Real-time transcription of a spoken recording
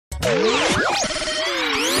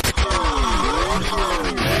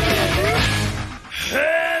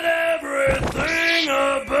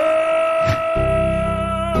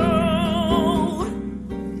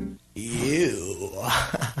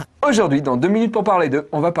Aujourd'hui, dans 2 minutes pour parler d'eux,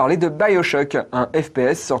 on va parler de Bioshock, un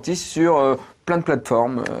FPS sorti sur plein de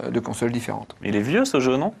plateformes de consoles différentes. Il est vieux ce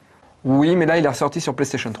jeu, non? Oui, mais là, il est ressorti sur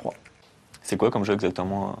PlayStation 3. C'est quoi comme jeu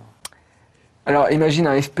exactement? Alors, imagine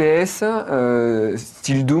un FPS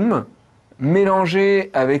style Doom,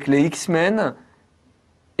 mélangé avec les X-Men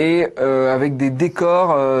et avec des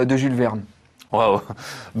décors de Jules Verne. Waouh!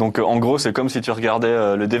 Donc en gros, c'est comme si tu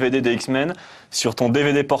regardais le DVD des X-Men sur ton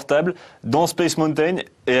DVD portable dans Space Mountain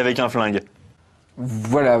et avec un flingue.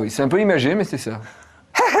 Voilà, oui, c'est un peu imagé, mais c'est ça.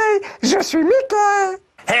 Hey, hey, je suis Mickey!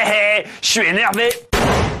 Hé hé, je suis énervé!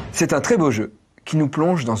 C'est un très beau jeu qui nous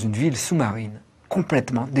plonge dans une ville sous-marine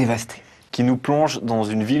complètement dévastée. Qui nous plonge dans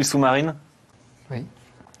une ville sous-marine? Oui.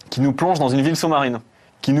 Qui nous plonge dans une ville sous-marine?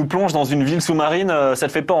 Qui nous plonge dans une ville sous-marine, ça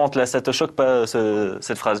te fait pas honte là, ça te choque pas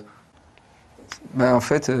cette phrase? Ben, en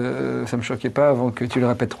fait, ça me choquait pas avant que tu le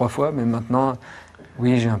répètes 3 fois, mais maintenant,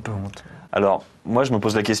 oui, j'ai un peu honte. Alors, moi je me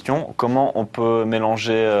pose la question, comment on peut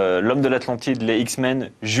mélanger l'homme de l'Atlantide, les X-Men,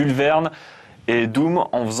 Jules Verne et Doom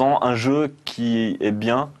en faisant un jeu qui est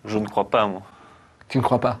bien? Je ne crois pas, moi. Tu ne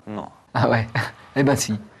crois pas? Non. Ah ouais. Eh ben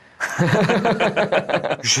si.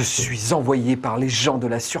 Je suis envoyé par les gens de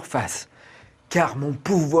la surface, car mon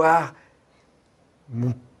pouvoir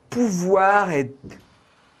est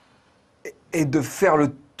de faire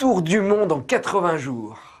le tour du monde en 80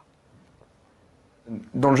 jours.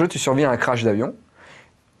 Dans le jeu, tu survis à un crash d'avion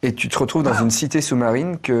et tu te retrouves dans une cité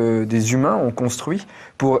sous-marine que des humains ont construit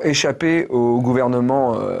pour échapper aux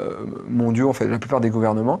gouvernements mondiaux, en fait, la plupart des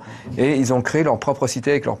gouvernements, et ils ont créé leur propre cité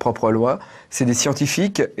avec leurs propres lois. C'est des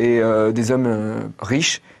scientifiques et des hommes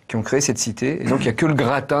riches qui ont créé cette cité, et donc il n'y a que le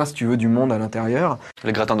gratin, si tu veux, du monde à l'intérieur.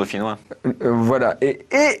 Le gratin dauphinois. Voilà, et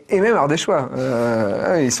même ardéchois.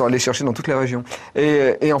 Ils sont allés chercher dans toutes les régions.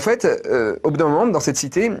 Et en fait, au bout d'un moment, dans cette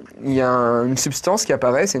cité, il y a une substance qui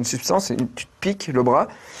apparaît, c'est une substance, tu te piques le bras,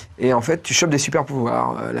 et en fait, tu chopes des super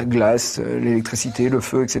pouvoirs, la glace, l'électricité, le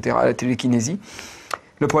feu, etc., la télékinésie.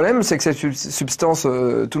 Le problème, c'est que cette substance,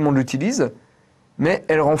 tout le monde l'utilise, mais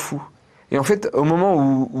elle rend fou. Et en fait, au moment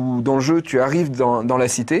où dans le jeu, tu arrives dans la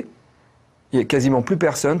cité, il n'y a quasiment plus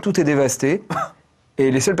personne, tout est dévasté,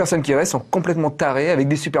 et les seules personnes qui restent sont complètement tarées avec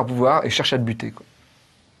des super pouvoirs et cherchent à te buter, quoi.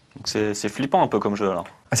 Donc c'est flippant un peu comme jeu alors.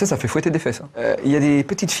 Ah ça fait fouetter des fesses. Il y a des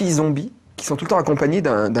petites filles zombies qui sont tout le temps accompagnées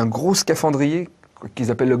d'un gros scaphandrier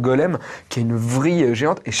qu'ils appellent le golem, qui est une vrille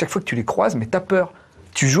géante, et chaque fois que tu les croises, mais t'as peur.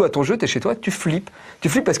 Tu joues à ton jeu, t'es chez toi, tu flippes. Tu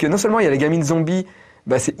flippes parce que non seulement il y a les gamines zombies,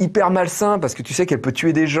 bah c'est hyper malsain parce que tu sais qu'elle peut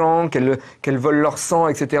tuer des gens, qu'elle vole leur sang,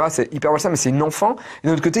 etc. C'est hyper malsain, mais c'est une enfant. Et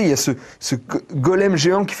d'un autre côté, il y a ce golem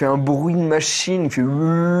géant qui fait un bruit de machine, qui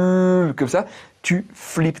fait comme ça. Tu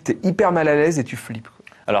flippes, t'es hyper mal à l'aise et tu flippes.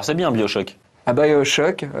 Alors c'est bien Bioshock. À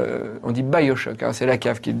Bioshock, on dit Bioshock, hein, c'est la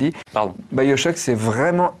cave qui le dit. Pardon. Bioshock, c'est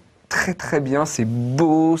vraiment très très bien, c'est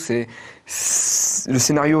beau, le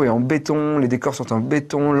scénario est en béton, les décors sont en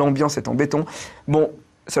béton, l'ambiance est en béton. Bon,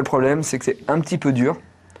 seul problème, c'est que c'est un petit peu dur,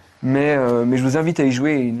 mais je vous invite à y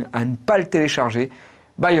jouer et à ne pas le télécharger.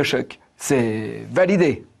 Bioshock, c'est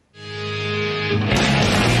validé.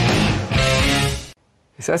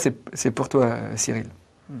 Et ça, c'est pour toi, Cyril.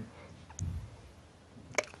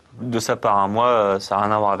 De sa part, hein. Moi, ça n'a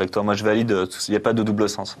rien à voir avec toi. Moi, je valide, il n'y a pas de double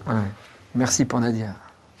sens. Ouais. Merci pour Nadia.